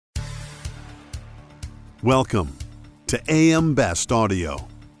Welcome to AM Best Audio.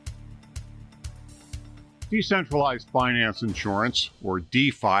 Decentralized finance insurance, or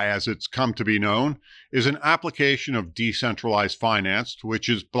DeFi as it's come to be known, is an application of decentralized finance which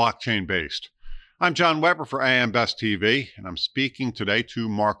is blockchain-based. I'm John Weber for AM Best TV, and I'm speaking today to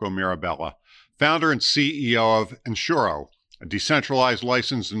Marco Mirabella, founder and CEO of Insuro, a decentralized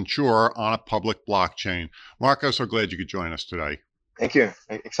licensed insurer on a public blockchain. Marco, so glad you could join us today. Thank you.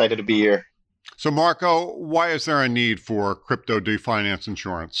 Excited to be here. So Marco, why is there a need for crypto finance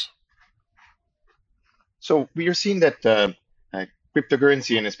insurance? So we are seeing that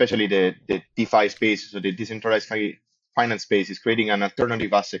cryptocurrency and especially the DeFi space, so the decentralized finance space, is creating an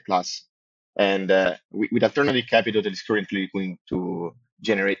alternative asset class, and with alternative capital that is currently going to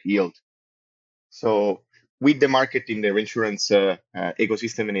generate yield. So with the market in the reinsurance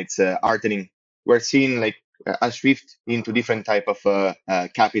ecosystem and its hardening, we're seeing like a shift into different type of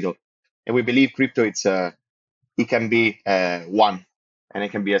capital. And we believe crypto it can be one, and it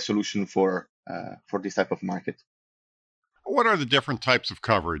can be a solution for this type of market. What are the different types of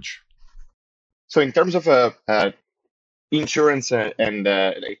coverage? So in terms of insurance and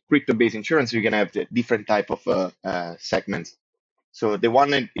like crypto-based insurance, you can have the different type of segments. So the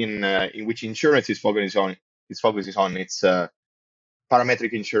one in which insurance is focused on it's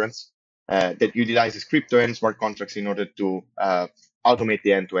parametric insurance that utilizes crypto and smart contracts in order to automate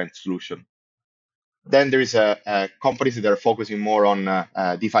the end-to-end solution. Then there is companies that are focusing more on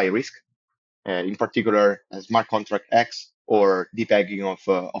DeFi risk, in particular smart contract X or depegging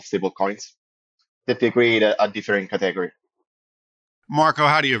of stable coins, that they create a different category. Marco,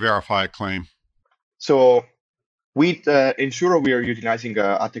 how do you verify a claim? So with Insuro, we are utilizing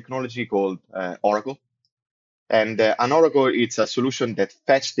a technology called Oracle. And an Oracle, it's a solution that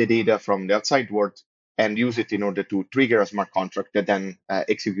fetch the data from the outside world and use it in order to trigger a smart contract that then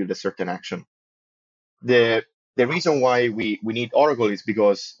execute a certain action. The reason why we need Oracle is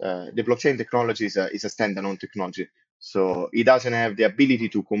because the blockchain technology is a standalone technology. So it doesn't have the ability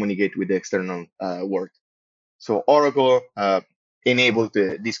to communicate with the external world. So Oracle enabled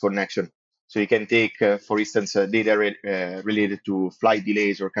this connection. So you can take, for instance, data related to flight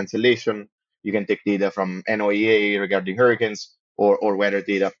delays or cancellation. You can take data from NOAA regarding hurricanes or weather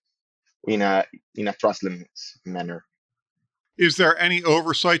data in a trustless manner. Is there any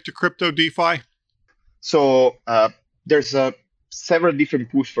oversight to crypto DeFi? So there's several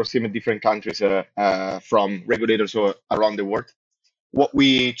different push for different countries from regulators around the world. What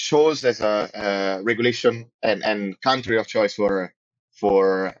we chose as a regulation and country of choice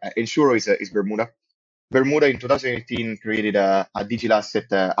for Insuro is Bermuda. Bermuda in 2018 created a Digital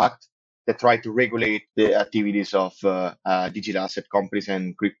Asset Act that tried to regulate the activities of digital asset companies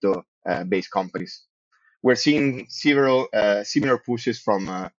and crypto-based companies. We're seeing several similar pushes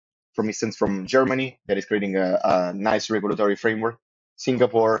from instance, from Germany, that is creating a nice regulatory framework,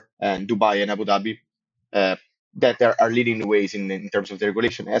 Singapore and Dubai and Abu Dhabi, that are leading the ways in terms of the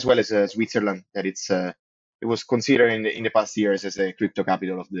regulation, as well as Switzerland, that it was considered in the past years as a crypto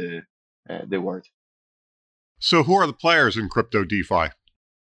capital of the world. So who are the players in crypto DeFi?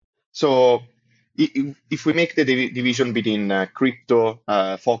 So if we make the division between crypto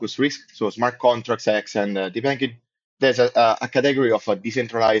focused risk, so smart contracts, X, and debanking, there's a category of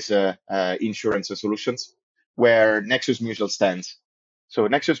decentralized insurance solutions where Nexus Mutual stands. So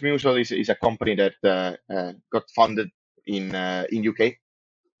Nexus Mutual is a company that got funded in UK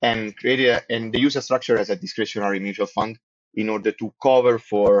and they use a structure as a discretionary mutual fund in order to cover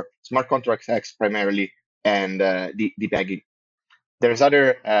for smart contracts X primarily and depegging. There's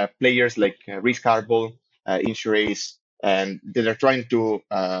other players like Risk Harbor, Insurace, and that are trying to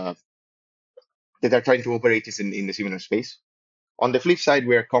operate in the similar space. On the flip side,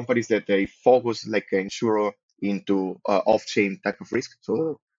 we are companies that they focus like Insuro into off-chain type of risk,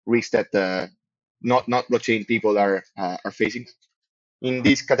 so risks that not blockchain people are facing. In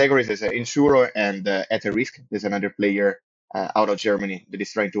these categories, there's Insuro and EtherRisk. There's another player out of Germany that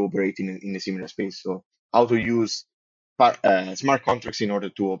is trying to operate in a similar space. So how to use smart contracts in order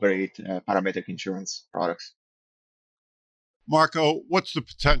to operate parametric insurance products. Marco, what's the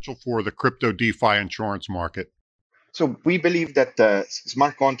potential for the crypto DeFi insurance market? So we believe that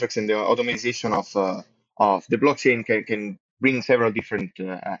smart contracts and the automation of the blockchain can bring several different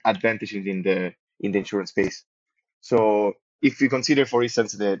advantages in the insurance space. So if we consider, for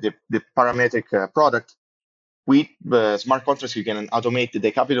instance, the parametric product, with smart contracts, you can automate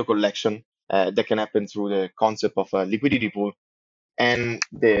the capital collection that can happen through the concept of a liquidity pool and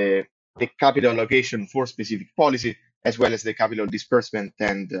the capital allocation for specific policy, as well as the capital disbursement,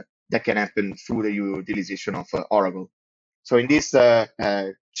 and that can happen through the utilization of Oracle. So in this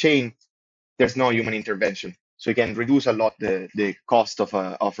chain, there's no human intervention. So you can reduce a lot the cost of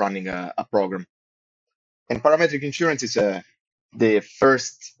running a program. And parametric insurance is the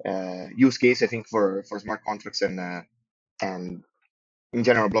first use case, I think, for smart contracts and in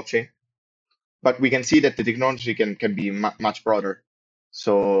general blockchain. But we can see that the technology can be much broader.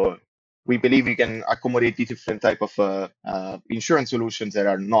 So we believe we can accommodate different type of insurance solutions that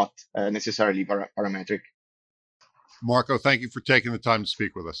are not necessarily parametric. Marco, thank you for taking the time to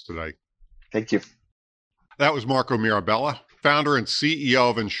speak with us today. Thank you. That was Marco Mirabella, founder and CEO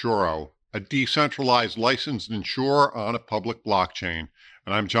of Insuro, a decentralized licensed insurer on a public blockchain.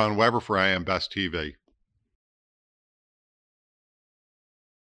 And I'm John Weber for AM Best TV.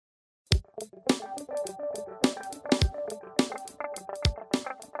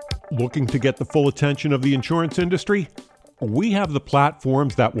 Looking to get the full attention of the insurance industry? We have the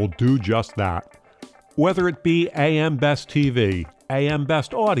platforms that will do just that. Whether it be AM Best TV, AM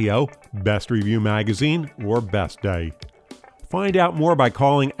Best Audio, Best Review Magazine, or Best Day. Find out more by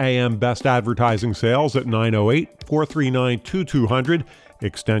calling AM Best Advertising Sales at 908-439-2200,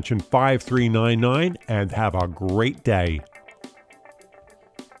 extension 5399, and have a great day.